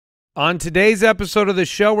On today's episode of the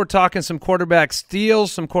show, we're talking some quarterback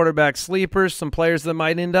steals, some quarterback sleepers, some players that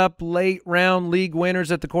might end up late-round league winners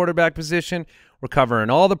at the quarterback position. We're covering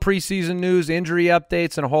all the preseason news, injury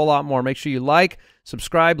updates, and a whole lot more. Make sure you like,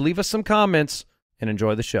 subscribe, leave us some comments, and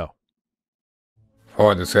enjoy the show.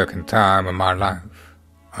 For the second time in my life,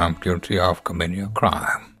 I'm guilty of committing a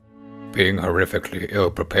crime. Being horrifically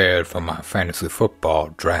ill-prepared for my fantasy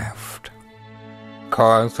football draft.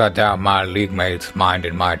 Cause I doubt my league mates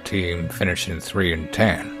minded my team finishing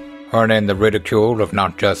 3-10, earning the ridicule of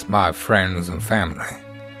not just my friends and family,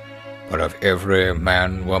 but of every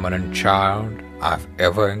man, woman, and child I've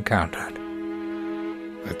ever encountered.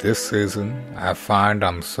 But this season, I find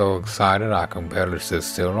I'm so excited I can barely sit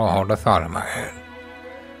still or hold a thought in my head.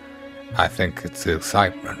 I think it's the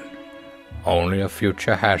excitement only a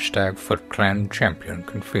future #FootClan champion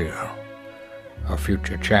can feel. A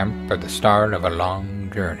future champ at the start of a long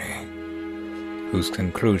journey, whose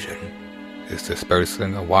conclusion is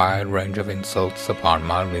dispersing a wide range of insults upon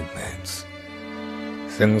my league mates.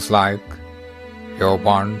 Things like, "You're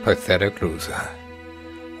one pathetic loser,"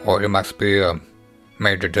 or "You must be a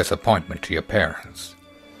major disappointment to your parents,"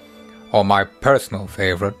 or my personal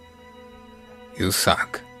favorite, "You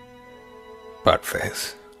suck,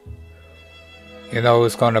 buttface." You know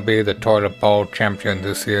who's going to be the toilet bowl champion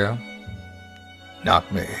this year?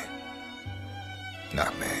 Not me.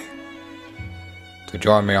 Not me. To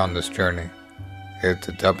join me on this journey, head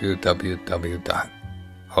to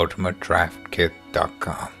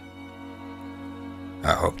www.ultimatedraftkit.com.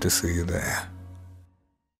 I hope to see you there.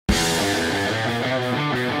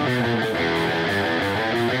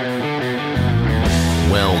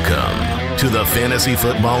 Welcome to the Fantasy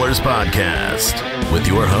Footballers Podcast with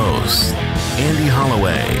your hosts, Andy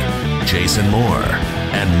Holloway, Jason Moore,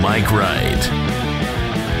 and Mike Wright.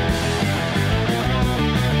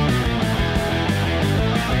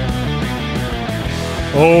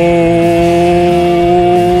 Oh,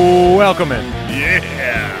 welcome in. Yeah.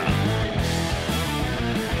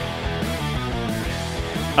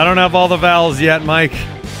 I don't have all the vowels yet, Mike.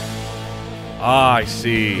 Ah, I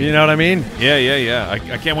see. You know what I mean? Yeah.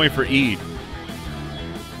 I can't wait for Eid.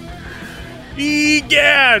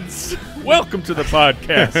 Egads! Welcome to the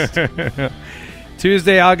podcast.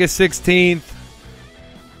 Tuesday, August 16th.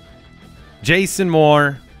 Jason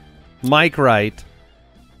Moore, Mike Wright,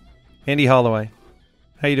 Andy Holloway.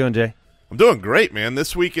 How you doing, Jay? I'm doing great, man.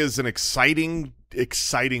 This week is an exciting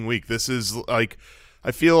week. This is like,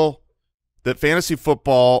 I feel that fantasy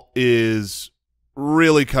football is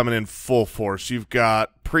really coming in full force. You've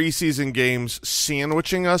got preseason games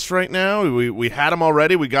sandwiching us right now. We had them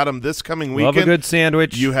already. We got them this coming weekend. Love a good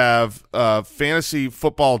sandwich. You have fantasy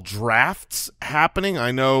football drafts happening.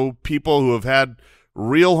 I know people who have had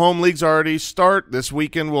real home leagues already start. This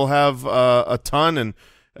weekend we'll have a ton, and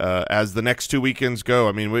as the next 2 weekends go,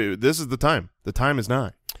 I mean, this is the time. The time is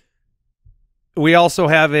nigh. We also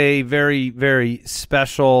have a very, very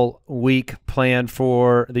special week planned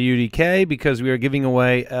for the UDK because we are giving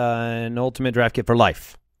away an Ultimate Draft Kit for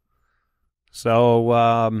life. So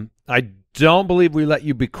I don't believe we let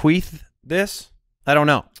you bequeath this. I don't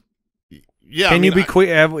know. Yeah, Can you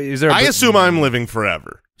bequeath? Is there? I assume I'm living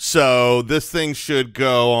forever, so this thing should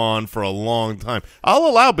go on for a long time. I'll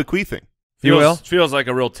allow bequeathing. You will? Feels like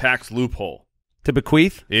a real tax loophole. To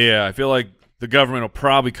bequeath? Yeah, I feel like the government will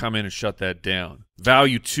probably come in and shut that down.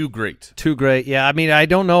 Value too great. Too great. Yeah, I mean, I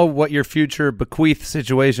don't know what your future bequeath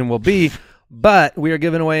situation will be, but we are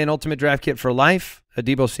giving away an Ultimate Draft Kit for life, a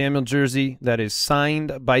Deebo Samuel jersey that is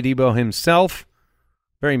signed by Deebo himself.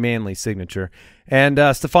 Very manly signature. And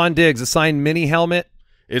Stephon Diggs, a signed mini helmet.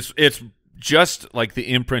 It's just like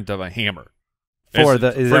the imprint of a hammer. Is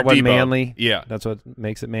that what Deebo. manly? Yeah. That's what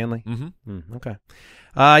makes it manly? Mm-hmm. Okay.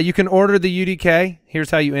 You can order the UDK.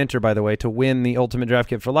 Here's how you enter, by the way, to win the Ultimate Draft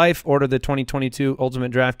Kit for life. Order the 2022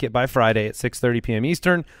 Ultimate Draft Kit by Friday at 6:30 p.m.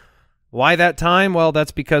 Eastern. Why that time? Well,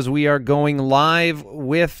 that's because we are going live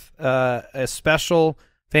with a special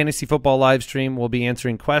fantasy football live stream. We'll be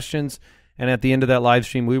answering questions, and at the end of that live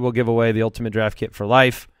stream, we will give away the Ultimate Draft Kit for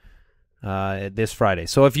life this Friday.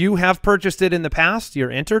 So if you have purchased it in the past,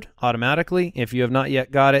 you're entered automatically. If you have not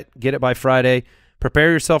yet got it, get it by Friday.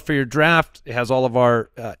 Prepare yourself for your draft. It has all of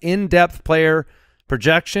our in-depth player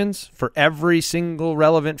projections for every single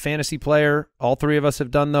relevant fantasy player. All three of us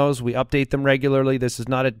have done those. We update them regularly. This is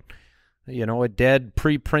not a dead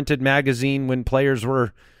pre-printed magazine when players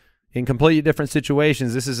were in completely different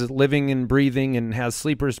situations. This is living and breathing and has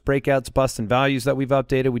sleepers, breakouts, busts, and values that we've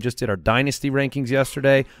updated. We just did our dynasty rankings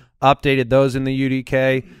yesterday, updated those in the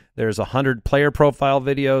UDK. There's 100 player profile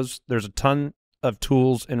videos. There's a ton of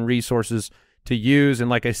tools and resources to use, and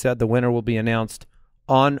like I said, the winner will be announced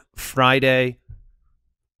on Friday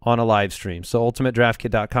on a live stream. So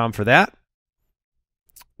ultimatedraftkit.com for that.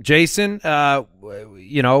 Jason,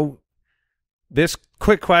 this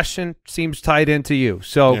quick question seems tied into you.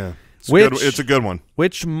 So yeah, it's a good one.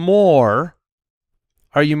 Which more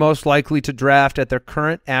are you most likely to draft at their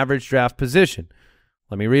current average draft position?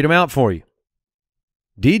 Let me read them out for you.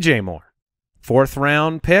 DJ Moore, 4th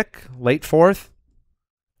round pick, late 4th.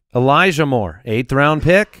 Elijah Moore, 8th round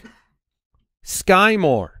pick. Sky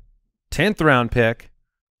Moore, 10th round pick.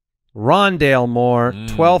 Rondale Moore,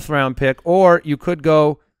 12th round pick. Or you could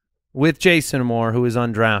go with Jason Moore, who is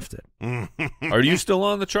undrafted. Are you still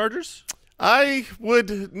on the Chargers? I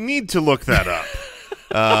would need to look that up.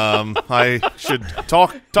 I should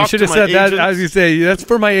talk you should to have my said agent. that. As you say, that's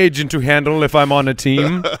for my agent to handle if I'm on a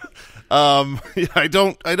team. I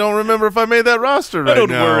don't remember if I made that roster right now. I don't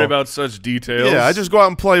worry about such details. Yeah, I just go out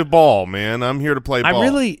and play ball, man. I'm here to play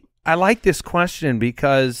ball. I like this question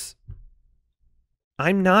because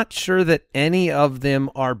I'm not sure that any of them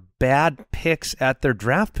are bad picks at their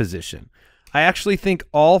draft position. I actually think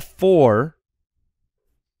all four,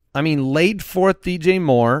 late 4th DJ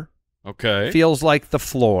Moore feels like the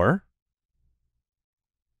floor.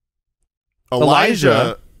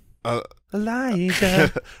 Elijah.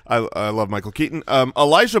 Elijah. I love Michael Keaton.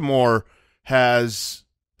 Elijah Moore has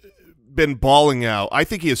been balling out. I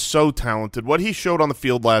think he is so talented. What he showed on the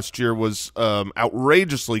field last year was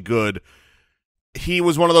outrageously good. He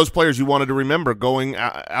was one of those players you wanted to remember going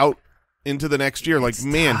out into the next year. Like,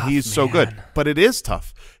 he's so good. But it is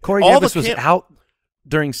tough. Corey Davis was out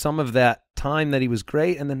during some of that time that he was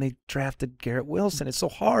great, and then they drafted Garrett Wilson. It's so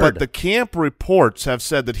hard. But the camp reports have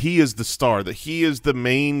said that he is the star, that he is the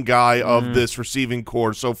main guy of this receiving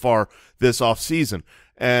core so far this offseason.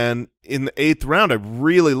 And in the 8th round, I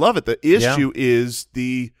really love it. The issue is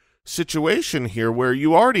the situation here where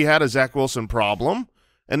you already had a Zach Wilson problem,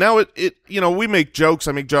 and now we make jokes.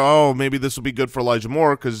 I make jokes, oh, maybe this will be good for Elijah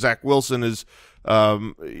Moore because Zach Wilson is, we're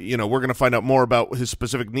going to find out more about his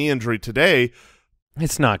specific knee injury today.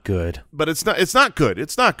 It's not good. But it's not good.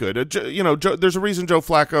 It's not good. There's a reason Joe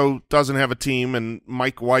Flacco doesn't have a team and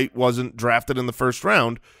Mike White wasn't drafted in the 1st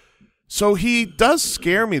round. So he does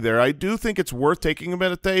scare me there. I do think it's worth taking him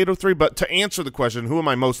at the 803. But to answer the question, who am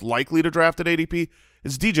I most likely to draft at ADP?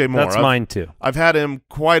 It's DJ Moore. That's mine too. I've had him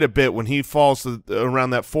quite a bit when he falls around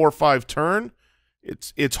that 4-5 turn.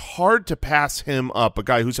 It's hard to pass him up, a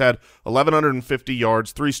guy who's had 1,150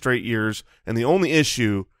 yards 3 straight years, and the only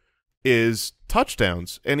issue is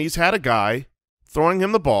touchdowns. And he's had a guy throwing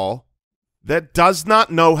him the ball that does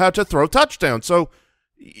not know how to throw touchdowns. So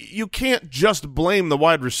you can't just blame the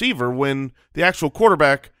wide receiver when the actual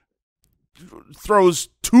quarterback throws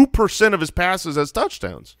 2% of his passes as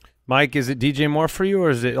touchdowns. Mike, is it DJ Moore for you,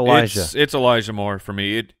 or is it Elijah? It's Elijah Moore for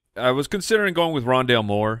me. I was considering going with Rondale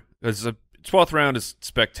Moore. Because the 12th round is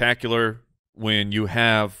spectacular when you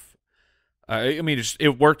have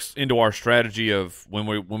it works into our strategy of when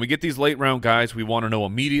we get these late round guys, we want to know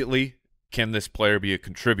immediately, can this player be a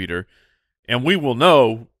contributor? And we will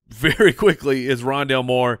know very quickly, is Rondale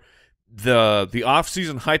Moore the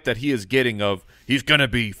offseason hype that he is getting of he's going to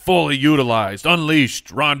be fully utilized, unleashed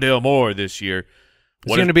Rondale Moore this year.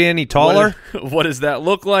 Is he going to be any taller? What does that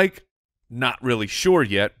look like? Not really sure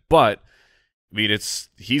yet, but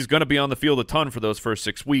he's going to be on the field a ton for those first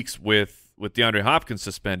 6 weeks with DeAndre Hopkins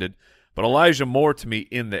suspended. But Elijah Moore, to me,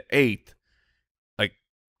 in the 8th,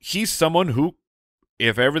 he's someone who,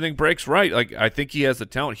 if everything breaks right, I think he has the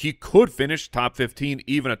talent. He could finish top 15,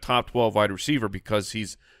 even a top 12 wide receiver because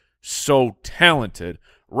he's so talented.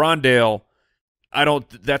 Rondale,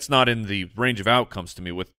 that's not in the range of outcomes to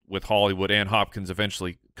me with Hollywood and Hopkins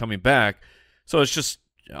eventually coming back. So it's just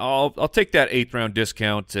I'll take that 8th round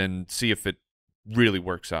discount and see if it really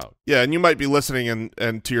works out. Yeah, and you might be listening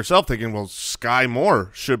and to yourself thinking, well, Sky Moore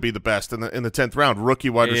should be the best in the 10th round, rookie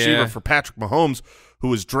wide receiver for Patrick Mahomes, who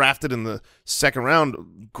was drafted in the 2nd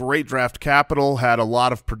round. Great draft capital, had a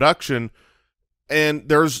lot of production, and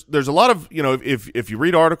there's a lot of if you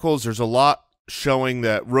read articles, there's a lot showing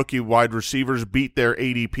that rookie wide receivers beat their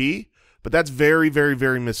ADP, but that's very, very,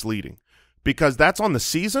 very misleading because that's on the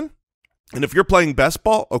season, and if you're playing best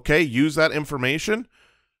ball, okay, use that information.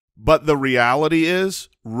 But the reality is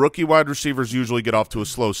rookie wide receivers usually get off to a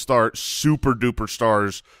slow start, super-duper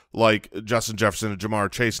stars like Justin Jefferson and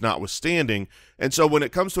Jamar Chase notwithstanding. And so when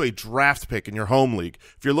it comes to a draft pick in your home league,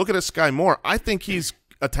 if you're looking at Sky Moore, I think he's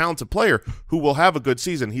a talented player who will have a good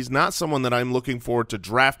season. He's not someone that I'm looking forward to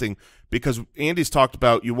drafting because Andy's talked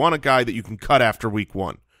about you want a guy that you can cut after week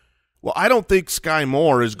 1. Well, I don't think Sky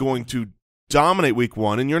Moore is going to dominate week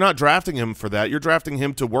 1, and you're not drafting him for that. You're drafting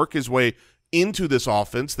him to work his way into this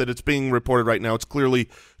offense that it's being reported right now. It's clearly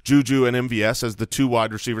Juju and MVS as the 2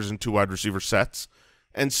 wide receivers and 2 wide receiver sets.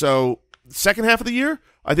 And so second half of the year,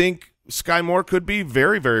 I think Sky Moore could be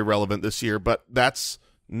very, very relevant this year, but that's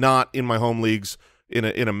not in my home leagues in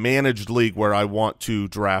a managed league where I want to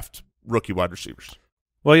draft rookie wide receivers.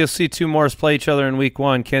 Well, you'll see 2 Moores play each other in week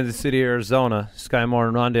 1, Kansas City, Arizona. Sky Moore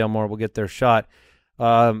and Rondale Moore will get their shot.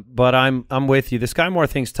 But I'm with you. The Sky Moore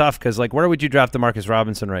thing's tough because, like, where would you draft DeMarcus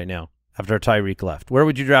Robinson right now after Tyreek left? Where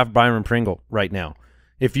would you draft Byron Pringle right now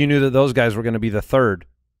if you knew that those guys were going to be the 3rd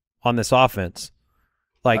on this offense?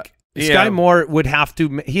 Like, Sky Moore would have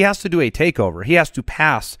to – he has to do a takeover. He has to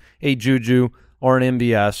pass a Juju or an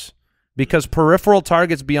MVS because peripheral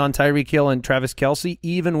targets beyond Tyreek Hill and Travis Kelce,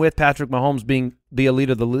 even with Patrick Mahomes being the elite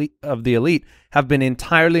of the elite, have been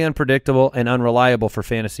entirely unpredictable and unreliable for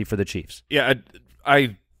fantasy for the Chiefs. Yeah,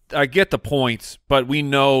 I get the points, but we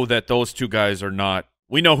know that those 2 guys are not –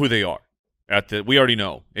 we know who they are. We already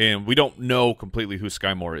know, and we don't know completely who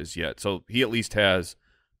Sky Moore is yet. So he at least has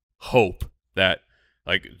hope that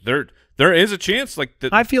like there is a chance. Like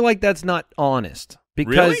I feel like that's not honest.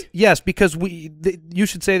 Because really? Yes, because you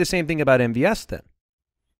should say the same thing about MVS then.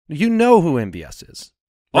 You know who MVS is.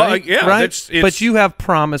 Right? Yeah, right? But you have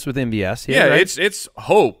promise with MVS. Yeah, right? it's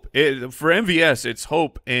hope. For MVS, it's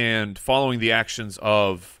hope and following the actions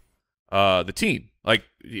of the team. Like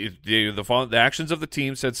the actions of the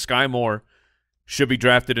team said Sky Moore should be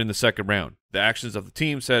drafted in the 2nd round. The actions of the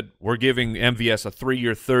team said we're giving MVS a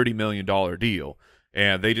 3-year, $30 million deal,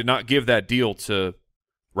 and they did not give that deal to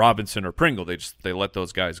Robinson or Pringle. They let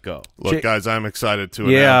those guys go. Look, guys, I'm excited to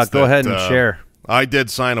announce go ahead and share. I did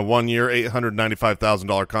sign a 1-year,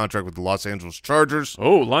 $895,000 contract with the Los Angeles Chargers.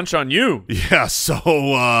 Oh, lunch on you. Yeah,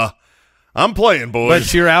 so I'm playing, boys.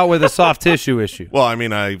 But you're out with a soft tissue issue. Well, I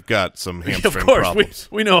mean, I've got some hamstring of course, problems.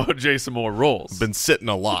 we know how Jason Moore rolls. Been sitting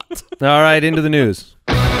a lot. All right, into the news.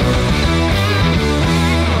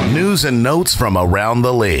 News and notes from around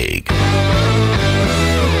the league.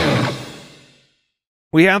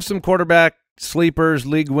 We have some quarterback sleepers,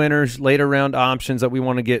 league winners, later round options that we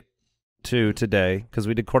want to get to today because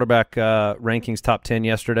we did quarterback rankings top 10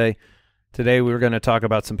 yesterday. Today we were going to talk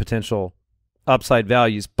about some potential upside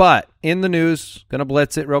values. But in the news, going to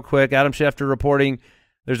blitz it real quick, Adam Schefter reporting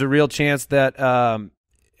there's a real chance that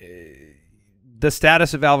the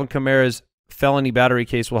status of Alvin Kamara's felony battery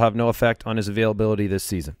case will have no effect on his availability this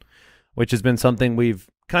season, which has been something we've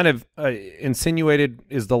kind of insinuated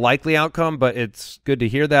is the likely outcome, but it's good to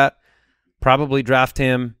hear that. Probably draft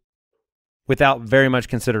him without very much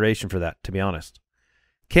consideration for that, to be honest.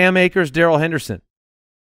 Cam Akers, Darrell Henderson,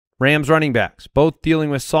 Rams running backs, both dealing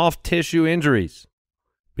with soft tissue injuries,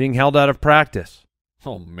 being held out of practice.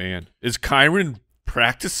 Oh, man. Is Kyron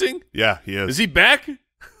practicing? Yeah, he is. Is he back?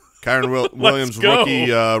 Kyron Williams,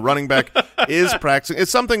 rookie running back, is practicing.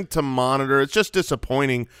 It's something to monitor. It's just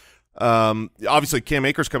disappointing. Obviously, Cam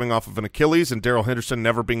Akers coming off of an Achilles and Darrell Henderson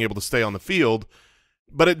never being able to stay on the field.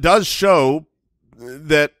 But it does show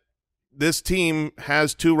that this team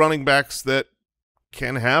has 2 running backs that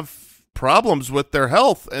can have problems with their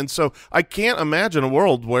health. And so I can't imagine a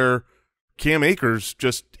world where Cam Akers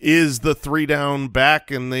just is the 3-down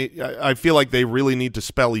back, and I feel like they really need to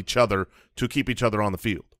spell each other to keep each other on the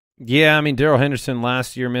field. Yeah, I mean, Darrell Henderson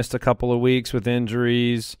last year missed a couple of weeks with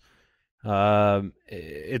injuries.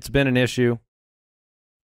 It's been an issue,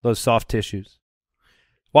 those soft tissues.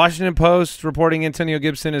 Washington Post reporting Antonio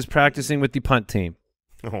Gibson is practicing with the punt team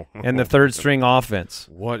and the 3rd-string offense.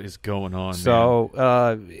 What is going on, So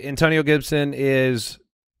Antonio Gibson is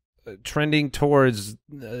trending towards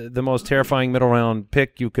the most terrifying middle-round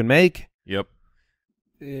pick you can make. Yep.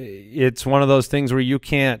 It's one of those things where you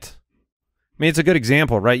can't – I mean, it's a good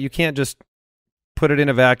example, right? You can't just put it in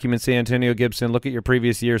a vacuum and say, Antonio Gibson, look at your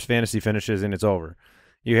previous year's fantasy finishes, and it's over.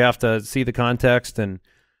 You have to see the context, and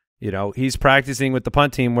he's practicing with the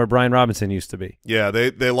punt team where Brian Robinson used to be. Yeah,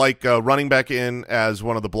 they like running back in as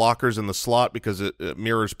one of the blockers in the slot because it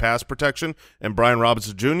mirrors pass protection. And Brian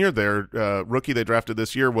Robinson Jr., their rookie they drafted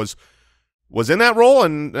this year, was in that role,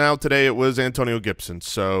 and now today it was Antonio Gibson.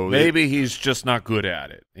 So maybe he's just not good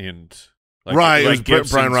at it. And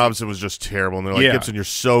Brian Robinson was just terrible, and they're like, Gibson, you're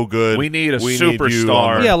so good. We need a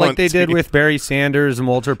superstar. Yeah, like they did with Barry Sanders and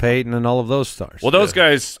Walter Payton and all of those stars. Well, those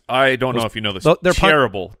guys, I don't know if you know this, they're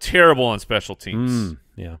terrible on special teams.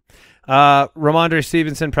 Yeah. Ramondre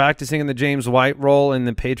Stevenson practicing in the James White role in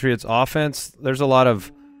the Patriots offense. There's a lot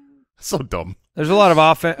of so dumb. There's a lot of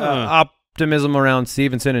optimism around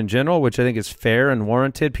Stevenson in general, which I think is fair and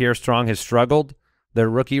warranted. Pierre Strong has struggled. Their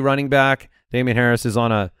rookie running back, Damian Harris, is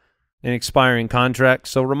on an expiring contract.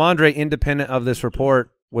 So Ramondre, independent of this report,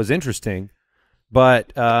 was interesting.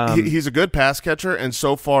 But he's a good pass catcher, and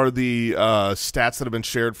so far the stats that have been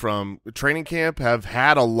shared from training camp have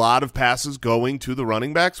had a lot of passes going to the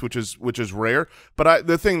running backs, which is rare. But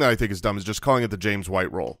the thing that I think is dumb is just calling it the James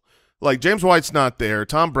White role. Like, James White's not there,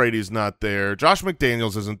 Tom Brady's not there, Josh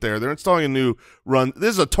McDaniels isn't there. They're installing a new run. This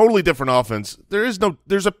is a totally different offense.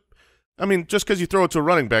 I mean, just because you throw it to a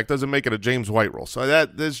running back doesn't make it a James White role. So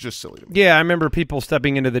that is just silly to me. Yeah, I remember people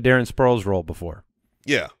stepping into the Darren Sproles role before.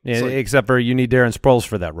 Yeah. Except for you need Darren Sproles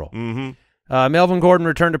for that role. Mm-hmm. Melvin Gordon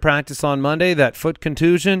returned to practice on Monday. That foot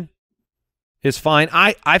contusion is fine.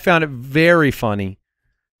 I found it very funny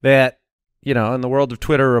that, in the world of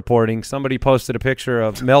Twitter reporting, somebody posted a picture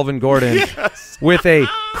of Melvin Gordon with a,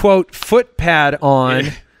 quote, foot pad on,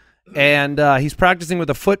 and he's practicing with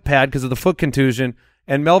a foot pad because of the foot contusion,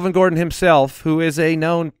 and Melvin Gordon himself, who is a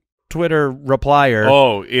known Twitter replier.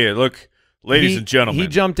 Oh, yeah, look, ladies and gentlemen. He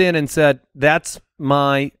jumped in and said, that's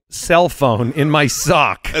my cell phone in my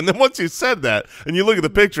sock. And then once you said that, and you look at the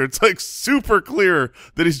picture, it's like super clear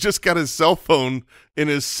that he's just got his cell phone in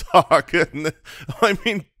his sock. And I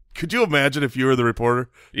mean, could you imagine if you were the reporter?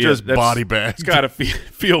 Just body bagged. It's got to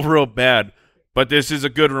feel real bad. But this is a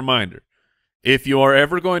good reminder. If you are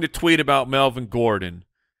ever going to tweet about Melvin Gordon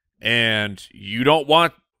and you don't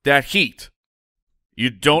want that heat,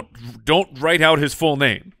 you don't write out his full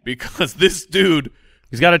name, because this dude,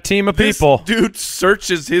 he's got a team of people. This dude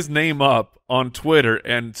searches his name up on Twitter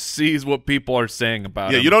and sees what people are saying about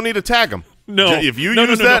him. Yeah, you don't need to tag him. No. If you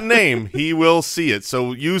use that name, he will see it.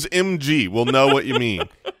 So use MG. We'll know what you mean.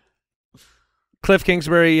 Cliff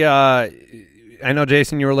Kingsbury, I know,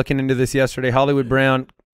 Jason, you were looking into this yesterday. Hollywood Brown,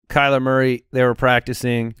 Kyler Murray, they were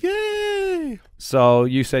practicing. Yay! So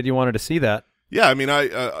you said you wanted to see that. Yeah, I mean,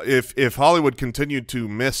 if Hollywood continued to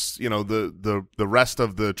miss, the rest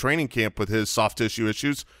of the training camp with his soft tissue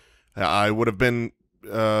issues, I would have been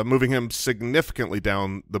moving him significantly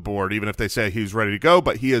down the board, even if they say he's ready to go.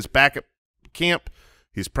 But he is back at camp.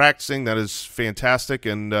 He's practicing. That is fantastic,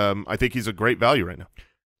 and I think he's a great value right now.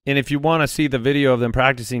 And if you want to see the video of them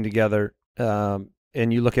practicing together, and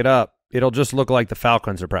you look it up, it'll just look like the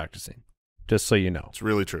Falcons are practicing, just so you know. It's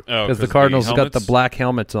really true. Because the Cardinals have got the black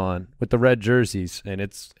helmets on with the red jerseys, and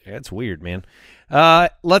it's weird, man.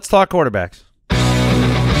 Let's talk quarterbacks.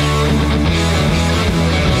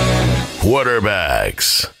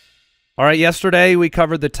 Quarterbacks. All right, yesterday we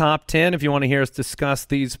covered the top 10. If you want to hear us discuss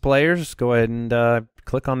these players, go ahead and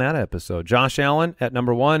click on that episode. Josh Allen at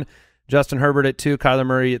number 1. Justin Herbert at 2, Kyler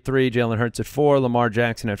Murray at 3, Jalen Hurts at 4, Lamar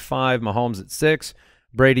Jackson at 5, Mahomes at 6,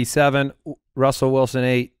 Brady 7, Russell Wilson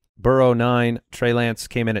 8, Burrow 9, Trey Lance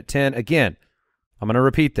came in at 10. Again, I'm going to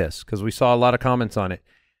repeat this because we saw a lot of comments on it.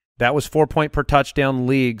 That was 4-point per touchdown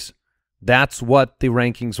leagues. That's what the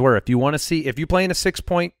rankings were. If you want to see, if you play in a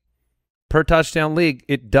 6-point per touchdown league,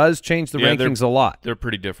 it does change the rankings a lot. They're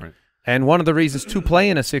pretty different. And one of the reasons to play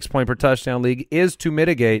in a 6-point per touchdown league is to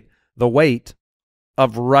mitigate the weight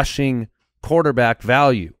of rushing quarterback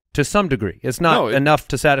value to some degree. It's not enough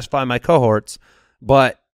to satisfy my cohorts,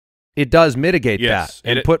 but it does mitigate that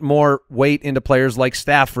and put more weight into players like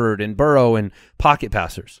Stafford and Burrow and pocket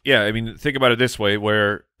passers. Yeah, I mean, think about it this way,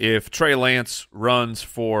 where if Trey Lance runs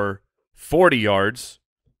for 40 yards,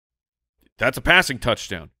 that's a passing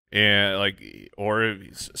touchdown. And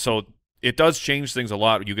so it does change things a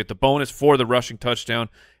lot. You get the bonus for the rushing touchdown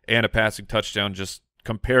and a passing touchdown. Just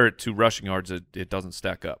compare it to rushing yards, it doesn't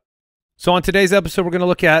stack up. So on today's episode, we're going to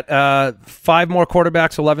look at 5 more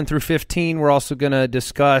quarterbacks, 11 through 15. We're also going to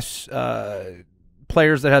discuss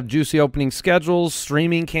players that have juicy opening schedules,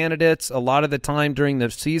 streaming candidates. A lot of the time during the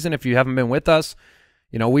season, if you haven't been with us,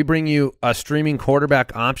 we bring you a streaming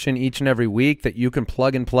quarterback option each and every week that you can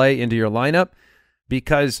plug and play into your lineup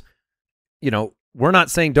because, we're not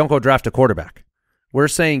saying don't go draft a quarterback. We're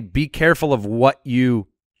saying be careful of what you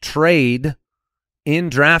trade in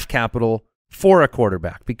draft capital for a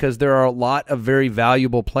quarterback because there are a lot of very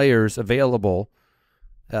valuable players available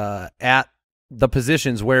at the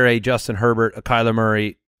positions where a Justin Herbert, a Kyler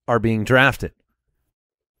Murray are being drafted.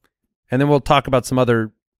 And then we'll talk about some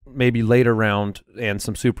other maybe later round and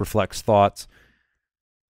some super flex thoughts.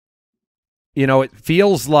 It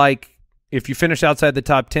feels like if you finish outside the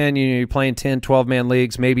top 10, you're playing 10, 12-man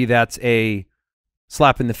leagues, maybe that's a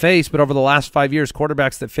slap in the face, but over the last 5 years,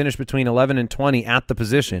 quarterbacks that finish between 11 and 20 at the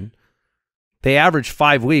position, they average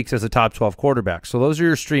 5 weeks as a top 12 quarterback. So those are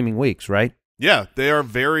your streaming weeks, right? Yeah, they are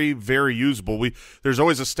very, very usable. There's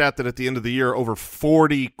always a stat that at the end of the year, over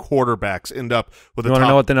 40 quarterbacks end up with You want to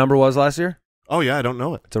know what the number was last year? Oh, yeah, I don't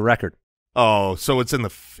know it. It's a record. Oh, so is it in the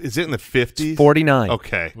 50s? 49.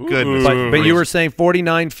 Okay, goodness. But you were saying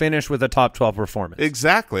 49 finish with a top 12 performance.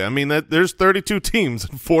 Exactly. I mean, there's 32 teams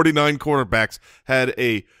and 49 quarterbacks had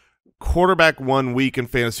a quarterback 1 week in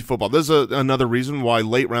fantasy football. There's another reason why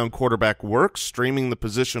late round quarterback works, streaming the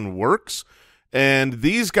position works. And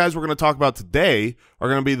these guys we're going to talk about today are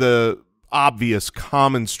going to be the obvious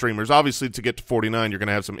common streamers. Obviously, to get to 49, you're going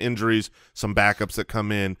to have some injuries, some backups that come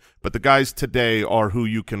in. But the guys today are who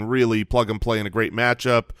you can really plug and play in a great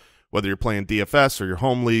matchup, whether you're playing DFS or your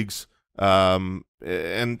home leagues. And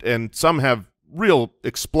some have real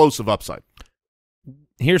explosive upside.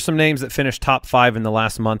 Here's some names that finished top 5 in the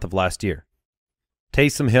last month of last year.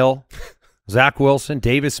 Taysom Hill, Zach Wilson,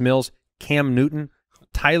 Davis Mills, Cam Newton,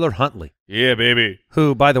 Tyler Huntley. Yeah, baby.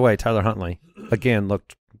 Who, by the way, Tyler Huntley, again,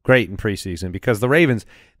 looked great in preseason because the Ravens,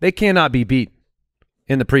 they cannot be beat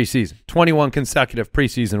in the preseason. 21 consecutive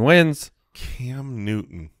preseason wins. Cam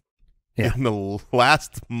Newton in the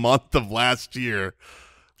last month of last year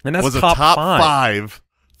and that's was top a top 5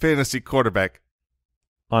 fantasy quarterback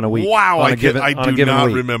on a week. Wow, I do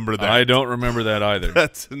not remember that. I don't remember that either.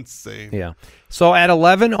 That's insane. Yeah. So at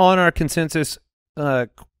 11 on our consensus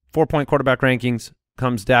 4-point quarterback rankings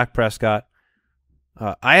comes Dak Prescott.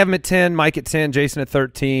 I have him at 10, Mike at 10, Jason at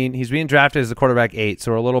 13. He's being drafted as the quarterback 8,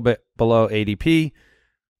 so we're a little bit below ADP.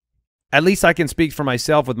 At least I can speak for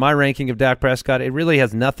myself with my ranking of Dak Prescott. It really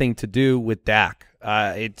has nothing to do with Dak.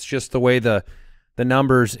 It's just the way the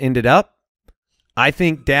numbers ended up. I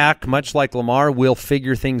think Dak, much like Lamar, will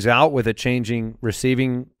figure things out with a changing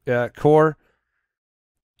receiving core.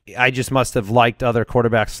 I just must have liked other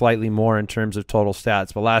quarterbacks slightly more in terms of total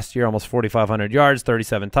stats. But last year, almost 4,500 yards,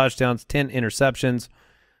 37 touchdowns, 10 interceptions.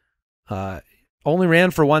 Only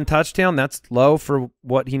ran for 1 touchdown. That's low for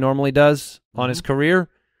what he normally does on his career.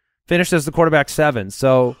 Finished as the quarterback 7.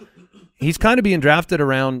 So he's kind of being drafted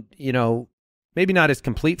around, maybe not his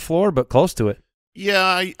complete floor, but close to it.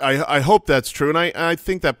 Yeah, I hope that's true. And I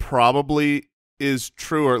think that probably is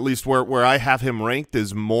true, or at least where I have him ranked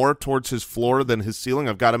is more towards his floor than his ceiling.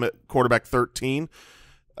 I've got him at quarterback 13.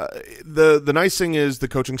 The nice thing is the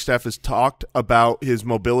coaching staff has talked about his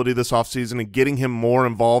mobility this offseason and getting him more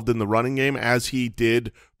involved in the running game as he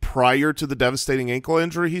did prior to the devastating ankle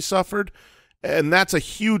injury he suffered. And that's a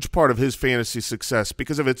huge part of his fantasy success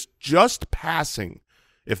because if it's just passing,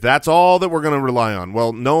 if that's all that we're going to rely on,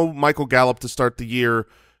 well, no Michael Gallup to start the year,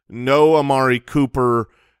 no Amari Cooper,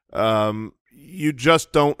 you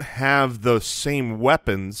just don't have the same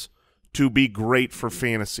weapons to be great for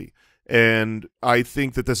fantasy. And I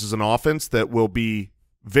think that this is an offense that will be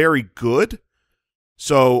very good.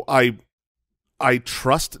 So I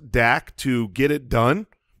trust Dak to get it done.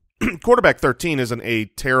 Quarterback 13 isn't a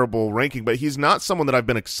terrible ranking, but he's not someone that I've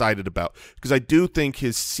been excited about because I do think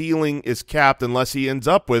his ceiling is capped unless he ends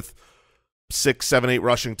up with 6, 7, 8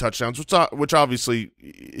 rushing touchdowns, which obviously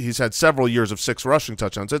he's had several years of 6 rushing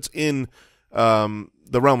touchdowns. It's in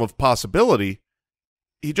the realm of possibility.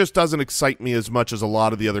 He just doesn't excite me as much as a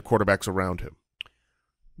lot of the other quarterbacks around him.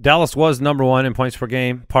 Dallas was number 1 in points per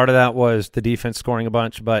game. Part of that was the defense scoring a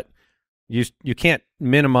bunch, but you can't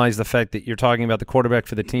minimize the fact that you're talking about the quarterback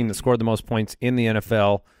for the team that scored the most points in the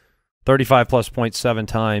NFL, 35-plus points 7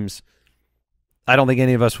 times. I don't think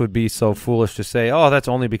any of us would be so foolish to say, oh, that's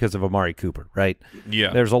only because of Amari Cooper, right?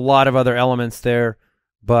 Yeah. There's a lot of other elements there,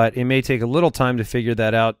 but it may take a little time to figure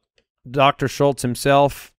that out. Dr. Schultz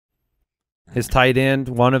himself, his tight end,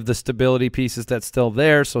 one of the stability pieces that's still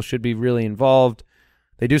there, so should be really involved.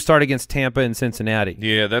 They do start against Tampa and Cincinnati.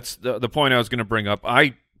 Yeah, that's the point I was going to bring up.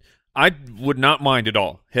 I would not mind at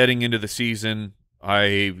all heading into the season.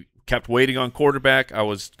 I kept waiting on quarterback. I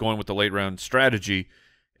was going with the late round strategy,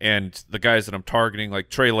 and the guys that I'm targeting, like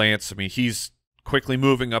Trey Lance, I mean, he's quickly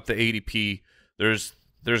moving up the ADP. There's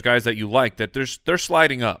guys that you like that they're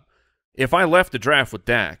sliding up. If I left the draft with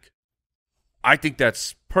Dak, I think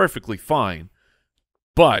that's perfectly fine.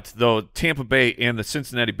 But though Tampa Bay and the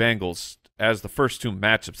Cincinnati Bengals as the first 2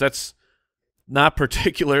 matchups, that's not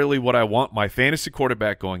particularly what I want my fantasy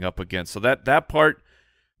quarterback going up against. So that part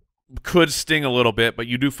could sting a little bit, but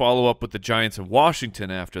you do follow up with the Giants and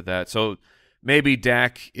Washington after that. So maybe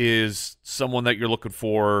Dak is someone that you're looking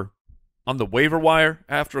for on the waiver wire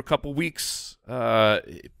after a couple weeks,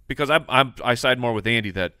 because I side more with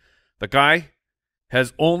Andy that the guy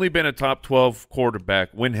has only been a top 12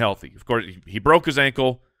 quarterback when healthy. Of course, he broke his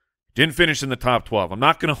ankle, didn't finish in the top 12. I'm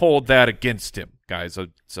not going to hold that against him, guys.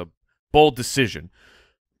 It's a bold decision.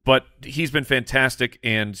 But he's been fantastic,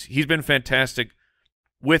 and he's been fantastic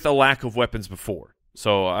with a lack of weapons before.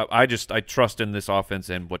 So I trust in this offense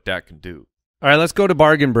and what Dak can do. All right, let's go to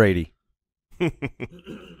Bargain Brady.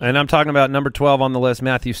 And I'm talking about number 12 on the list,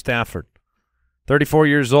 Matthew Stafford. 34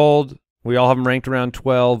 years old. We all have him ranked around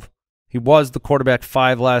 12. He was the quarterback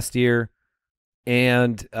 5 last year.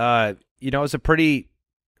 And, it was a pretty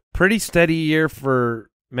steady year for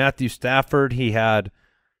Matthew Stafford. He had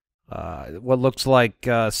what looks like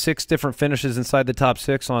 6 different finishes inside the top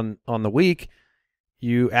 6 on the week.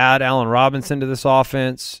 You add Allen Robinson to this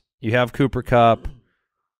offense. You have Cooper Kupp.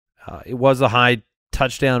 It was a high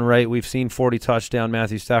touchdown rate. We've seen 40 touchdown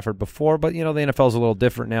Matthew Stafford before, but, the NFL is a little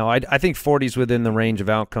different now. I think 40 is within the range of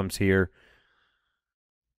outcomes here.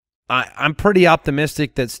 I'm pretty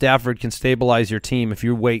optimistic that Stafford can stabilize your team if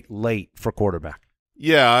you wait late for quarterback.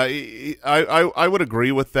 Yeah, I would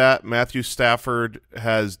agree with that. Matthew Stafford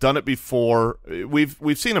has done it before. We've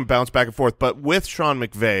seen him bounce back and forth, but with Sean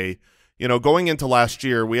McVay, going into last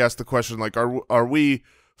year, we asked the question, like, are we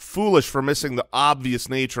foolish for missing the obvious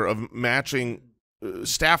nature of matching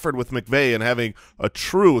Stafford with McVay and having a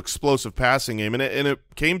true explosive passing game? And it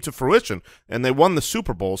came to fruition, and they won the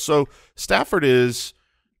Super Bowl. So Stafford is,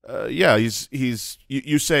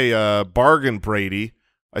 you say bargain Brady.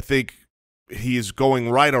 I think he's going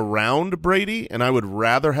right around Brady, and I would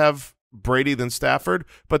rather have Brady than Stafford.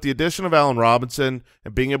 But the addition of Allen Robinson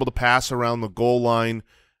and being able to pass around the goal line,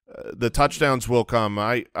 the touchdowns will come.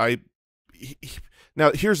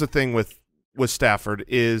 Now, here's the thing with Stafford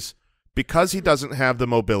is because he doesn't have the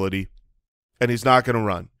mobility and he's not going to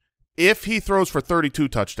run, if he throws for 32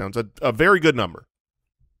 touchdowns, a very good number,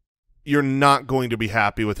 you're not going to be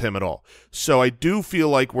happy with him at all. So I do feel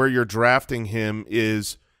like where you're drafting him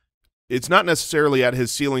is it's not necessarily at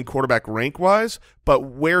his ceiling quarterback rank-wise, but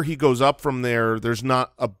where he goes up from there, there's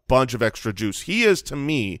not a bunch of extra juice. He is, to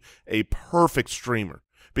me, a perfect streamer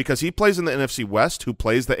because he plays in the NFC West, who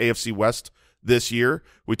plays the AFC West this year.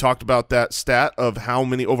 We talked about that stat of how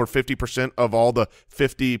many, over 50% of all the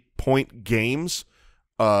 50-point games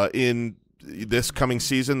in this coming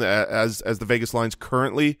season, as the Vegas lines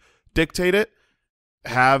currently dictate it,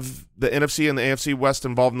 have the NFC and the AFC West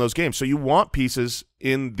involved in those games. So you want pieces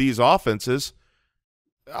in these offenses.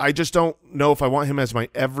 I just don't know if I want him as my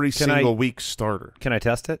every single week starter. Can I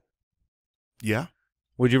test it? Yeah.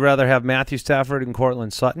 Would you rather have Matthew Stafford and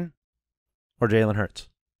Cortland Sutton or Jalen Hurts?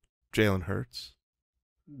 Jalen Hurts.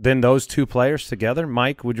 Then those two players together?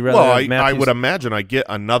 Mike, would you rather have Matthew? I would imagine I get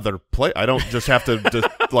another play. I don't just have to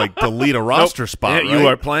delete a roster spot. Yeah, you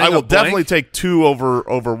are playing I will a blank. definitely take 2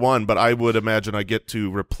 over 1, but I would imagine I get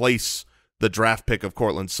to replace the draft pick of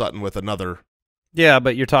Cortland Sutton with another. Yeah,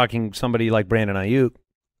 but you're talking somebody like Brandon Ayuk.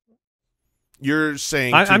 You're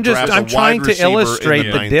saying I'm trying to illustrate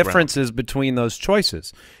the differences between those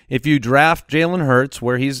choices. If you draft Jalen Hurts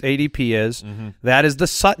where his ADP is, that is the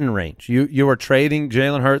Sutton range. You are trading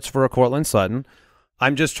Jalen Hurts for a Cortland Sutton.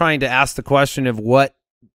 I'm just trying to ask the question of what,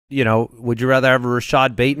 would you rather have a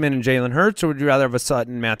Rashad Bateman and Jalen Hurts, or would you rather have a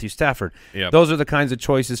Sutton, Matthew Stafford? Yep. Those are the kinds of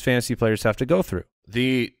choices fantasy players have to go through.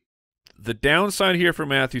 The downside here for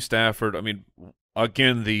Matthew Stafford, I mean,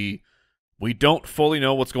 again, we don't fully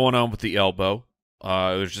know what's going on with the elbow.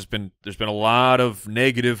 There's been a lot of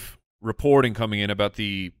negative reporting coming in about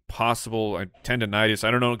the possible tendonitis. I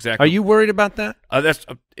don't know exactly. Are you worried about that?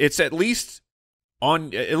 It's at least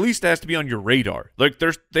has to be on your radar. Like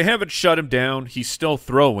they haven't shut him down. He's still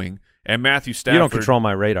throwing, and Matthew Stafford. You don't control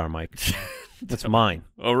my radar, Mike. That's mine.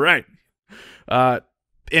 All right. And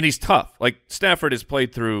he's tough. Like Stafford has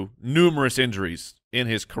played through numerous injuries in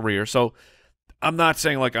his career, so I'm not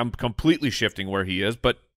saying like I'm completely shifting where he is,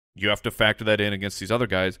 but you have to factor that in against these other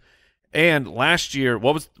guys. And last year,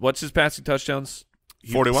 what's his passing touchdowns?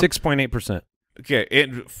 41? 6.8%.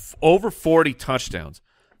 Okay, over 40 touchdowns.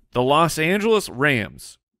 The Los Angeles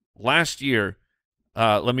Rams last year,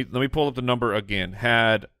 let me pull up the number again,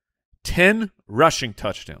 had 10 rushing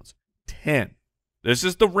touchdowns. 10. This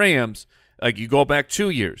is the Rams. Like you go back 2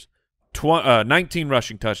 years, 19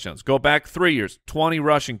 rushing touchdowns. Go back 3 years, 20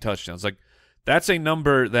 rushing touchdowns. Like that's a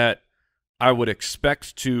number that I would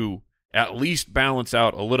expect to at least balance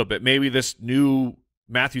out a little bit. Maybe this new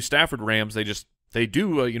Matthew Stafford Rams, they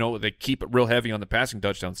do, they keep it real heavy on the passing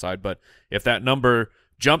touchdown side. But if that number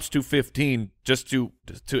jumps to 15, just to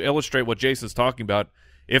illustrate what Jason's talking about,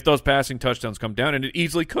 if those passing touchdowns come down, and it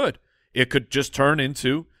easily could, it could just turn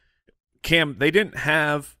into Cam. They didn't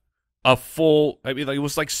have a full. I mean, like, it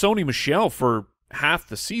was like Sony Michel for half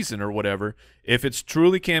the season or whatever. If it's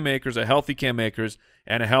truly Cam Akers, a healthy Cam Akers,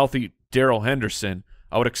 and a healthy Darrell Henderson,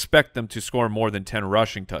 I would expect them to score more than 10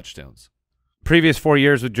 rushing touchdowns. Previous 4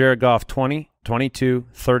 years with Jared Goff, 20, 22,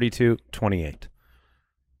 32, 28.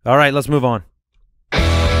 All right, let's move on.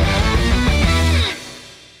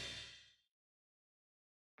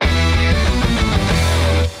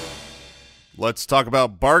 Let's talk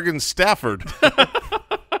about Bargain Stafford.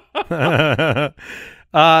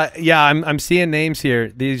 Yeah, I'm seeing names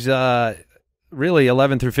here. These really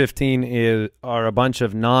 11 through 15 are a bunch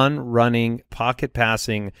of non-running, pocket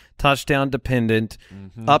passing, touchdown dependent.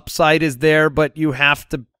 Upside is there, but you have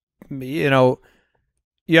to, you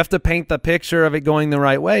have to paint the picture of it going the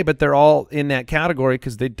right way, but they're all in that category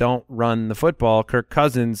because they don't run the football. Kirk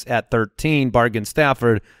Cousins at 13, bargain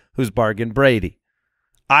Stafford, who's bargain Brady.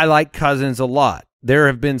 I like Cousins a lot. There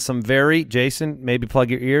have been some Jason, maybe plug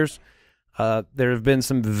your ears. There have been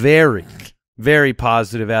some very, very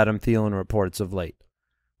positive Adam Thielen reports of late.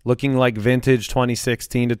 Looking like vintage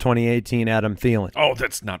 2016 to 2018 Adam Thielen. Oh,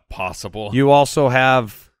 that's not possible. You also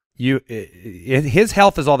have his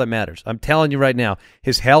health is all that matters. I'm telling you right now,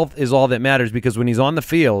 his health is all that matters because when he's on the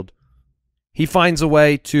field, he finds a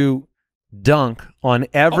way to dunk on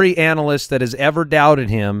every analyst that has ever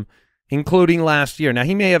doubted him, including last year. Now,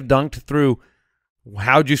 he may have dunked through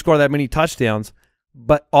how'd you score that many touchdowns,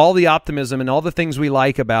 but all the optimism and all the things we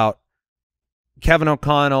like about Kevin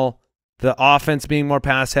O'Connell, the offense being more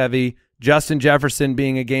pass-heavy, Justin Jefferson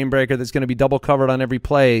being a game breaker that's going to be double covered on every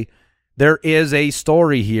play, there is a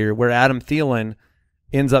story here where Adam Thielen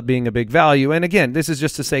ends up being a big value. And again, this is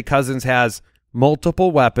just to say Cousins has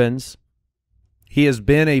multiple weapons. He has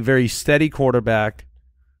been a very steady quarterback.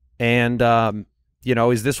 And,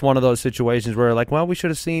 is this one of those situations where like, well, we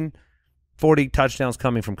should have seen 40 touchdowns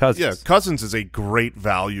coming from Cousins? Yeah, Cousins is a great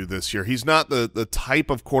value this year. He's not the type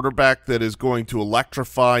of quarterback that is going to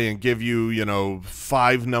electrify and give you,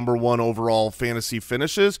 5 number 1 overall fantasy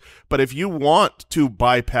finishes. But if you want to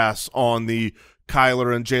bypass on the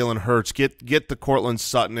Kyler and Jalen Hurts, get the Cortland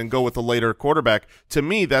Sutton and go with a later quarterback, to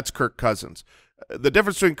me, that's Kirk Cousins. The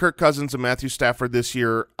difference between Kirk Cousins and Matthew Stafford this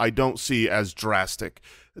year I don't see as drastic.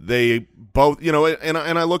 They both, and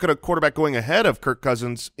I look at a quarterback going ahead of Kirk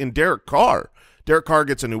Cousins in Derek Carr. Derek Carr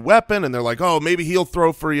gets a new weapon, and they're like, oh, maybe he'll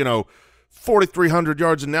throw for, 4,300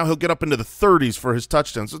 yards, and now he'll get up into the 30s for his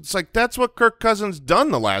touchdowns. It's like that's what Kirk Cousins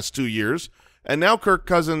done the last 2 years, and now Kirk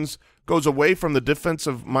Cousins goes away from the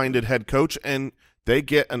defensive-minded head coach, and they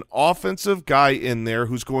get an offensive guy in there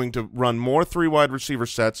who's going to run more 3 wide receiver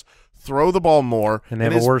sets, throw the ball more, and they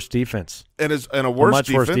have a worse defense, and a much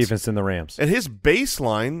worse defense than the Rams. And his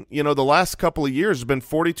baseline, the last couple of years has been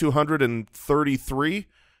 4,233,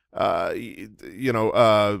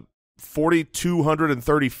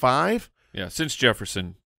 4,235. Yeah, since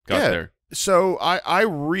Jefferson got there. So I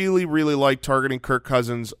really, really like targeting Kirk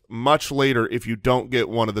Cousins much later if you don't get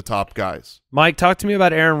one of the top guys. Mike, talk to me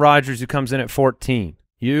about Aaron Rodgers, who comes in at 14.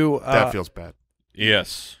 That feels bad.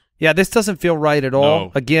 Yes. Yeah, this doesn't feel right at all.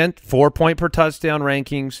 No. Again, 4-point per touchdown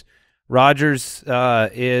rankings. Rodgers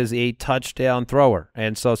is a touchdown thrower,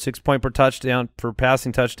 and so 6-point per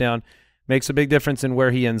passing touchdown makes a big difference in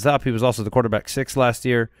where he ends up. He was also the quarterback 6 last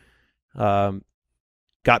year.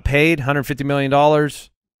 Got paid $150 million.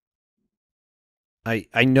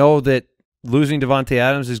 I know that losing Devontae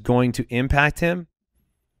Adams is going to impact him,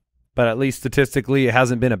 but at least statistically it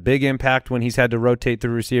hasn't been a big impact when he's had to rotate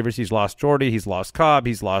through receivers. He's lost Jordy, he's lost Cobb,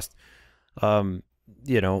 he's lost a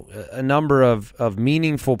number of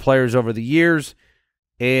meaningful players over the years,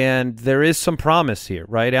 and there is some promise here,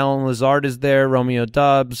 right? Alan Lazard is there, Romeo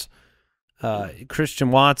Doubs,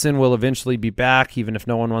 Christian Watson will eventually be back, even if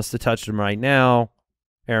no one wants to touch him right now.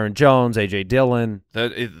 Aaron Jones, A.J. Dillon.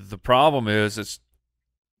 The problem is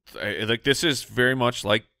this is very much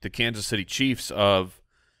like the Kansas City Chiefs of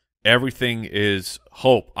everything is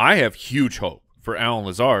hope. I have huge hope for Alan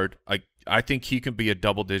Lazard. I think he can be a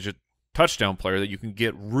double-digit touchdown player that you can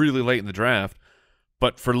get really late in the draft.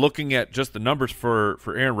 But for looking at just the numbers for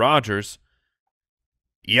Aaron Rodgers,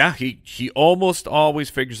 yeah, he almost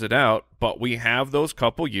always figures it out, but we have those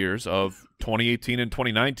couple years of 2018 and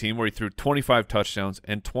 2019 where he threw 25 touchdowns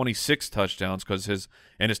and 26 touchdowns because his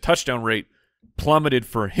touchdown rate plummeted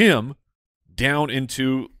for him down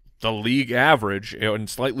into the league average and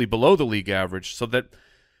slightly below the league average. So that,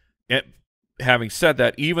 having said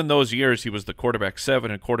that, even those years he was the quarterback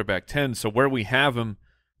 7 and quarterback 10. So where we have him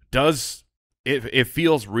it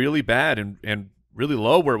feels really bad and really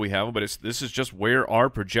low where we have him, but this is just where our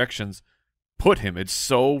projections put him.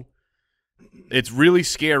 It's really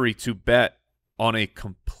scary to bet on a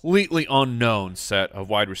completely unknown set of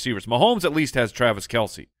wide receivers. Mahomes at least has Travis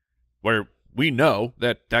Kelce, where we know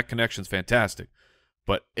that connection's fantastic.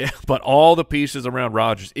 But all the pieces around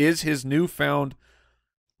Rodgers is his newfound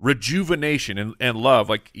rejuvenation and love.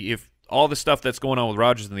 Like if all the stuff that's going on with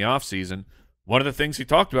Rodgers in the offseason, one of the things he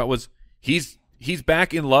talked about was he's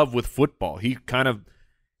back in love with football. He kind of,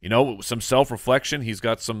 some self-reflection. He's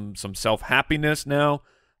got some self-happiness now,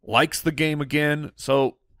 likes the game again.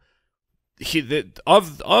 So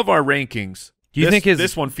of our rankings, do you think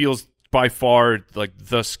this one feels by far like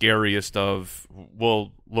the scariest of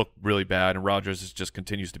will look really bad, and Rodgers just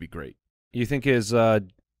continues to be great. You think his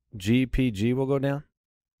GPG will go down?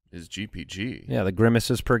 His GPG? Yeah, the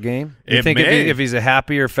grimaces per game. You It think may. if he's a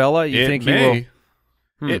happier fella, you think he will?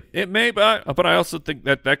 It may, but I also think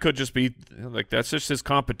that could just be like that's just his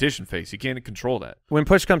competition face. He can't control that. When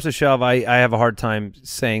push comes to shove, I have a hard time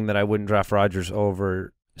saying that I wouldn't draft Rodgers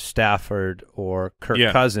over Stafford or Kirk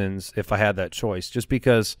Cousins if I had that choice, just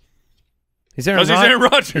because he's Aaron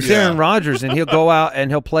Rodgers. He's Aaron Rodgers, and he'll go out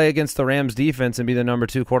and he'll play against the Rams defense and be the number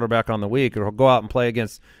 2 quarterback on the week, or he'll go out and play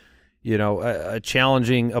against a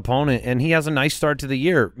challenging opponent, and he has a nice start to the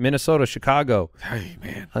year. Minnesota, Chicago. Hey,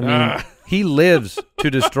 man. I mean, he lives to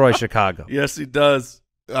destroy Chicago. Yes, he does.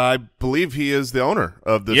 I believe he is the owner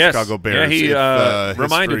of the Yes. Chicago Bears. Yeah, he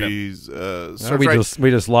reminded him. We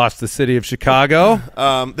just lost the city of Chicago.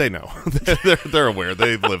 They know. They're aware.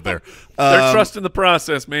 They live there. They're trusting the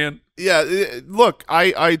process, man. Yeah, look,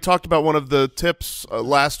 I talked about one of the tips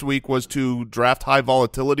last week was to draft high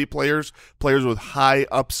volatility players with high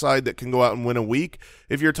upside that can go out and win a week.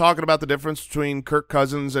 If you're talking about the difference between Kirk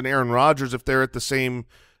Cousins and Aaron Rodgers, if they're at the same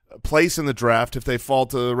place in the draft, if they fall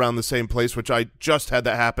to around the same place, which I just had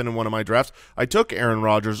that happen in one of my drafts, I took Aaron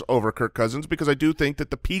Rodgers over Kirk Cousins because I do think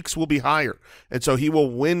that the peaks will be higher, and so he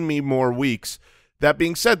will win me more weeks. That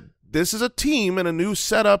being said, this is a team and a new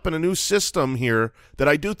setup and a new system here that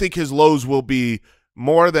I do think his lows will be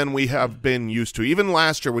more than we have been used to. Even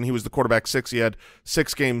last year when he was the quarterback 6, he had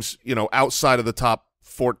 6 games, outside of the top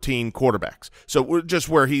 14 quarterbacks. So we're just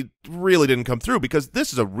where he really didn't come through, because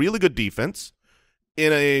this is a really good defense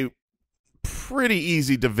in a pretty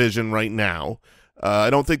easy division right now. I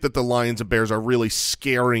don't think that the Lions and Bears are really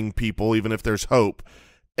scaring people, even if there's hope.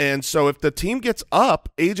 And so if the team gets up,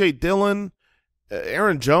 A.J. Dillon,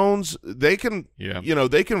 Aaron Jones, they can,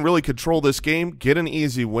 they can really control this game, get an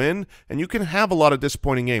easy win, and you can have a lot of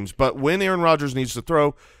disappointing games. But when Aaron Rodgers needs to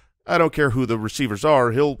throw, I don't care who the receivers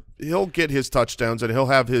are, he'll get his touchdowns and he'll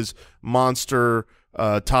have his monster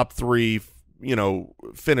top 3,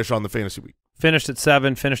 finish on the fantasy week. Finished at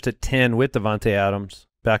 7, finished at 10 with Davante Adams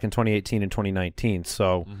back in 2018 and 2019.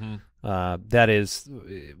 So that is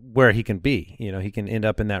where he can be. He can end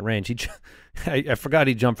up in that range. I forgot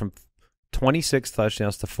he jumped from 26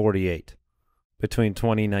 touchdowns to 48 between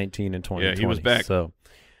 2019 and 2020. Yeah, he was back. So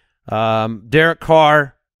Derek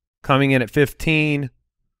Carr coming in at 15.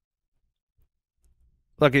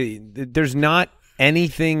 Look, there's not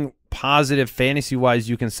anything positive fantasy-wise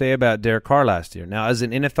you can say about Derek Carr last year. Now, as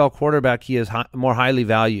an NFL quarterback, he is more highly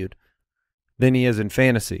valued than he is in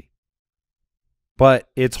fantasy. But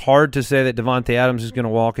it's hard to say that Davante Adams is going to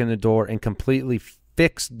walk in the door and completely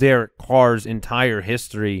fix Derek Carr's entire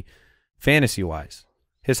history fantasy-wise.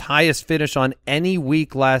 His highest finish on any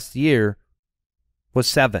week last year was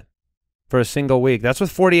 7 for a single week. That's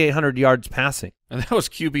with 4,800 yards passing. And that was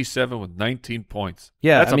QB7 with 19 points.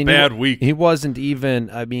 Yeah, that's a bad week. He wasn't even,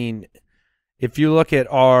 if you look at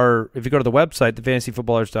if you go to the website,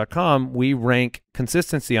 thefantasyfootballers.com, we rank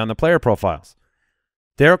consistency on the player profiles.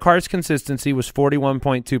 Derek Carr's consistency was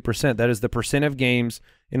 41.2%. That is the percent of games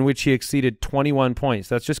in which he exceeded 21 points.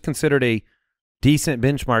 That's just considered a decent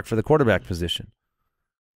benchmark for the quarterback position.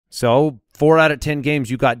 So 4 out of 10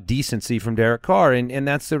 games, you got decency from Derek Carr, and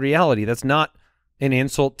that's the reality. That's not an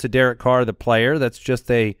insult to Derek Carr, the player. That's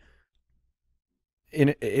just an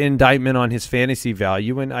indictment on his fantasy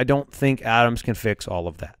value, and I don't think Adams can fix all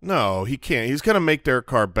of that. No, he can't. He's going to make Derek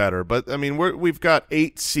Carr better, but we've got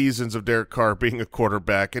 8 seasons of Derek Carr being a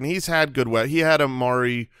quarterback, and he's had good he had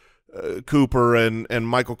Amari Cooper and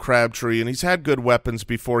Michael Crabtree, and he's had good weapons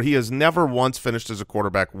before. He has never once finished as a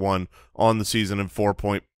quarterback 1 on the season in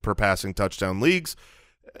 4-point per passing touchdown leagues.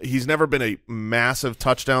 He's never been a massive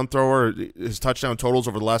touchdown thrower. His touchdown totals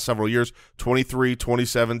over the last several years, 23,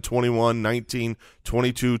 27, 21, 19,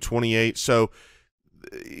 22, 28. So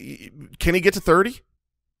can he get to 30?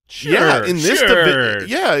 Sure, yeah, in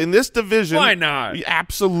this division. Why not?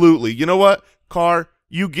 Absolutely. You know what, Carr?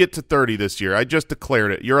 You get to 30 this year. I just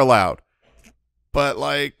declared it. You're allowed. But,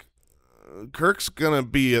 Kirk's going to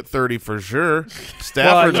be at 30 for sure.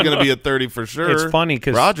 Stafford's going to be at 30 for sure. It's funny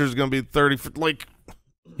because Rodgers is going to be 30 for,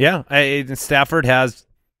 Yeah, Stafford has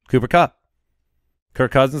Cooper Kupp.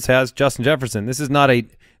 Kirk Cousins has Justin Jefferson. Those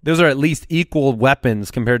are at least equal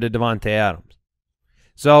weapons compared to Davante Adams.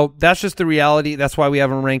 So that's just the reality. That's why we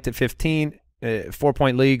have him ranked at 15,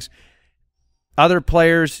 4-point leagues. Other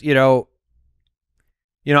players, out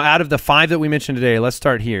of the 5 that we mentioned today, let's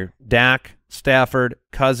start here. Dak, Stafford,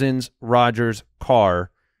 Cousins, Rodgers,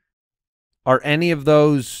 Carr. Are any of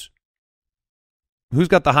those – who's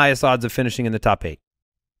got the highest odds of finishing in the top 8?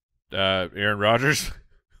 Aaron Rodgers.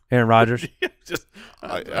 Aaron Rodgers? Just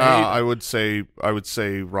I would say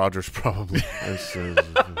Rodgers probably.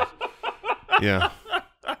 Yeah,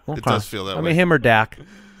 Okay. it does feel that way. I mean, him or Dak.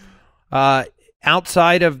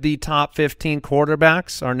 Outside of the top 15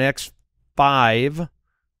 quarterbacks, our next 5,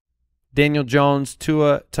 Daniel Jones,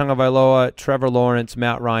 Tua Tagovailoa, Trevor Lawrence,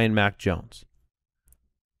 Matt Ryan, Mac Jones.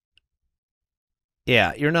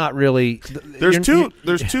 Yeah, you're not really. There's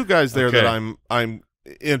two guys there that I'm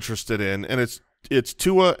interested in, and it's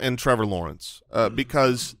Tua and Trevor Lawrence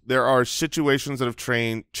because there are situations that have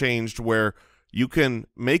changed where you can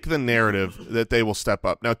make the narrative that they will step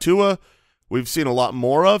up. Now, Tua, we've seen a lot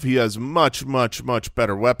more of. He has much, much, much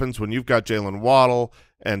better weapons. When you've got Jalen Waddle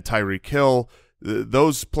and Tyreek Hill,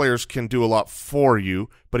 those players can do a lot for you,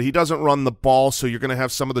 but he doesn't run the ball, so you're going to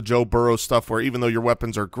have some of the Joe Burrow stuff where even though your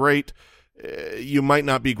weapons are great, you might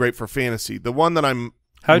not be great for fantasy. The one that I'm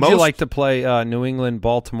How'd you like to play New England,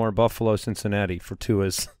 Baltimore, Buffalo, Cincinnati for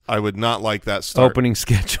Tua's I would not like that start. opening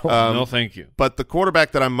schedule? no, thank you. But the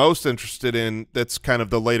quarterback that I'm most interested in that's kind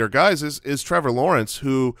of the later guys is Trevor Lawrence,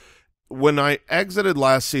 who when I exited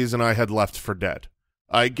last season I had left for dead.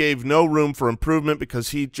 I gave no room for improvement because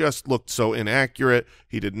he just looked so inaccurate.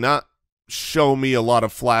 He did not show me a lot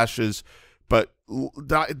of flashes. But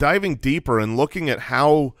diving deeper and looking at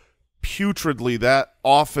how putridly that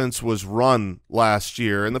offense was run last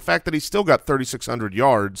year, and the fact that he still got 3,600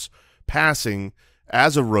 yards passing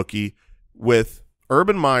as a rookie with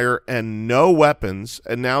Urban Meyer and no weapons,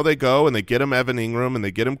 and now they go and they get him Evan Ingram and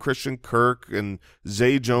they get him Christian Kirk and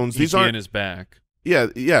Zay Jones. These Etienne is back.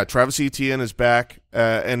 Yeah, Travis Etienne is back,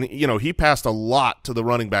 and he passed a lot to the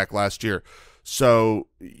running back last year, so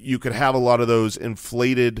you could have a lot of those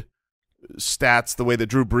inflated stats the way that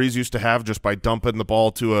Drew Brees used to have just by dumping the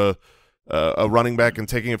ball to a running back and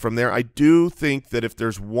taking it from there. I do think that if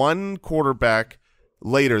there's one quarterback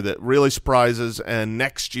later that really surprises and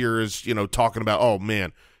next year is talking about, oh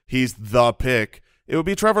man, he's the pick, it would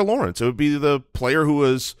be Trevor Lawrence. It would be the player who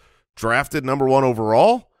was drafted number 1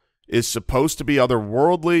 overall, is supposed to be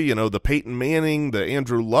otherworldly, the Peyton Manning, the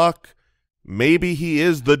Andrew Luck. Maybe he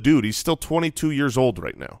is the dude. He's still 22 years old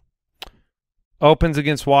right now. Opens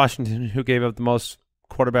against Washington, who gave up the most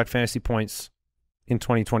quarterback fantasy points in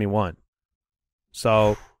 2021.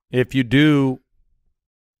 So if you do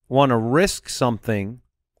want to risk something,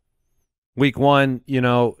 week 1,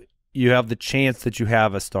 you have the chance that you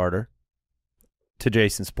have a starter, to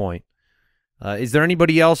Jason's point. Is there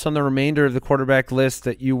anybody else on the remainder of the quarterback list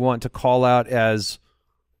that you want to call out as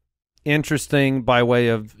interesting by way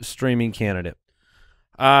of streaming candidate?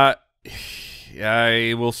 I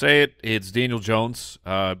will say it's Daniel Jones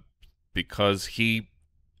because he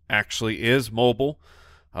actually is mobile.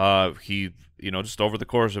 He, just over the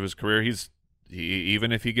course of his career,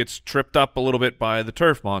 even if he gets tripped up a little bit by the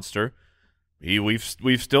turf monster,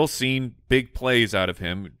 we've still seen big plays out of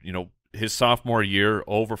him. His sophomore year,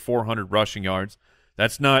 over 400 rushing yards.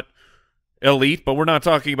 That's not elite, but we're not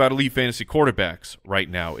talking about elite fantasy quarterbacks right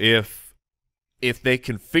now. If they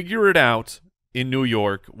can figure it out in New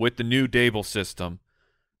York with the new Dable system,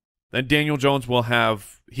 then Daniel Jones will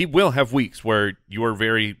have weeks where you are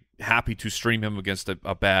very happy to stream him against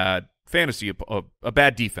a bad fantasy, a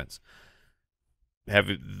bad defense.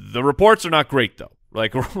 The reports are not great though.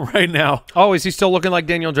 Like right now. Oh, is he still looking like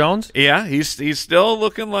Daniel Jones? Yeah, he's still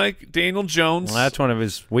looking like Daniel Jones. Well, that's one of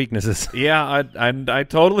his weaknesses. Yeah, I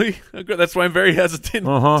totally agree. That's why I'm very hesitant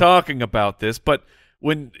talking about this. But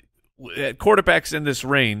when quarterbacks in this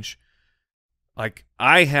range, like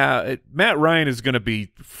Matt Ryan is going to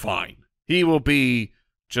be fine. He will be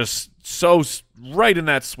just so right in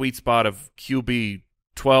that sweet spot of QB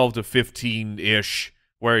 12 to 15-ish,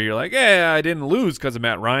 where you're like, I didn't lose because of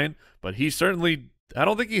Matt Ryan, but he certainly. I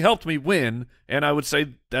don't think he helped me win, and I would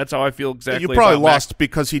say that's how I feel exactly. You probably about lost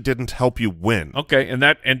because he didn't help you win. Okay, and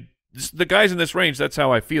the guys in this range, that's how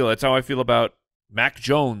I feel. That's how I feel about Mac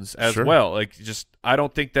Jones as well. Like, I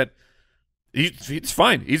don't think that he's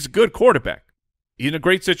fine. He's a good quarterback. He's in a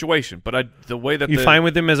great situation, but the way that you fine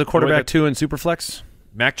with him as a quarterback 2 in Superflex?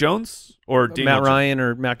 Mac Jones or Matt Ryan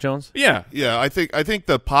or Mac Jones? Yeah. I think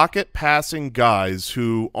the pocket passing guys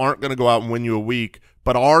who aren't going to go out and win you a week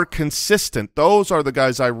but are consistent, those are the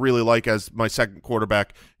guys I really like as my second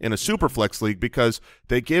quarterback in a Superflex league because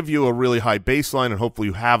they give you a really high baseline and hopefully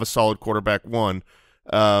you have a solid quarterback 1.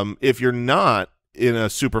 If you're not in a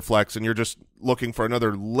Superflex and you're just looking for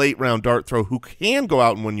another late-round dart throw who can go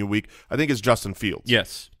out and win you a week, I think it's Justin Fields.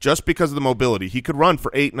 Yes. Just because of the mobility. He could run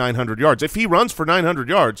for 900 yards. If he runs for 900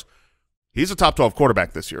 yards, he's a top 12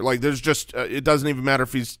 quarterback this year. Like, there's just it doesn't even matter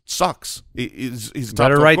if he sucks. He's a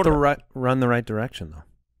top 12 quarterback. Run the right direction,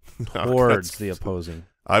 though. Towards the opposing.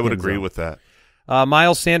 I would agree with that.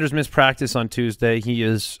 Miles Sanders missed practice on Tuesday. He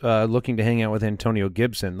is looking to hang out with Antonio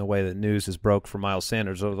Gibson, the way that news has broke for Miles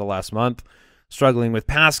Sanders over the last month. Struggling with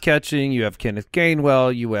pass catching. You have Kenneth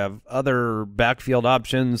Gainwell. You have other backfield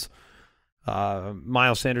options.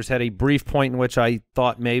 Miles Sanders had a brief point in which I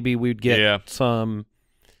thought maybe we'd get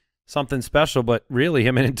something special, but really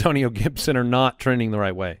him and Antonio Gibson are not trending the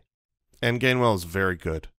right way. And Gainwell is very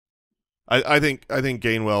good. I think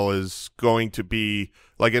Gainwell is going to be,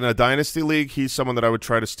 like in a dynasty league, he's someone that I would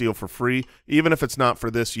try to steal for free, even if it's not for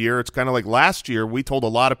this year. It's kind of like last year we told a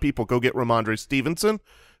lot of people go get Ramondre Stevenson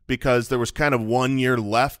because there was kind of 1 year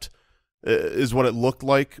left is what it looked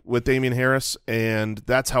like with Damian Harris, and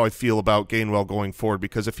that's how I feel about Gainwell going forward,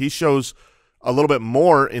 because if he shows a little bit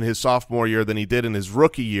more in his sophomore year than he did in his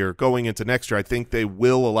rookie year going into next year, I think they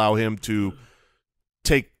will allow him to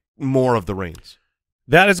take more of the reins.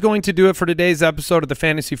 That is going to do it for today's episode of the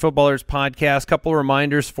Fantasy Footballers Podcast. Couple of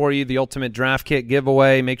reminders for you, the Ultimate Draft Kit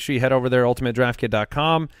giveaway. Make sure you head over there,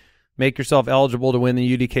 ultimatedraftkit.com. Make yourself eligible to win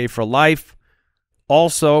the UDK for life.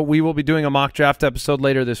 Also, we will be doing a mock draft episode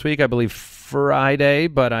later this week, I believe Friday,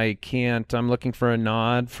 but I can't. I'm looking for a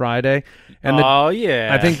nod Friday. And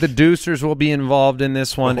I think the Deucers will be involved in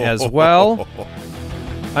this one as well.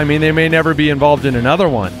 I mean, they may never be involved in another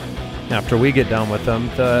one after we get done with them,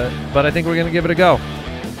 but I think we're going to give it a go.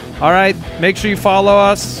 All right, make sure you follow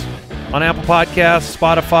us on Apple Podcasts,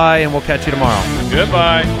 Spotify, and we'll catch you tomorrow.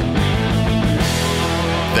 Goodbye.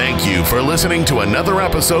 Thank you for listening to another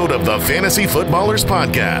episode of the Fantasy Footballers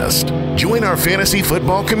Podcast. Join our fantasy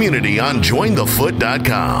football community on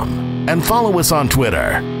jointhefoot.com and follow us on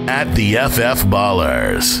Twitter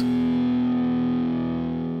 @TheFFBallers.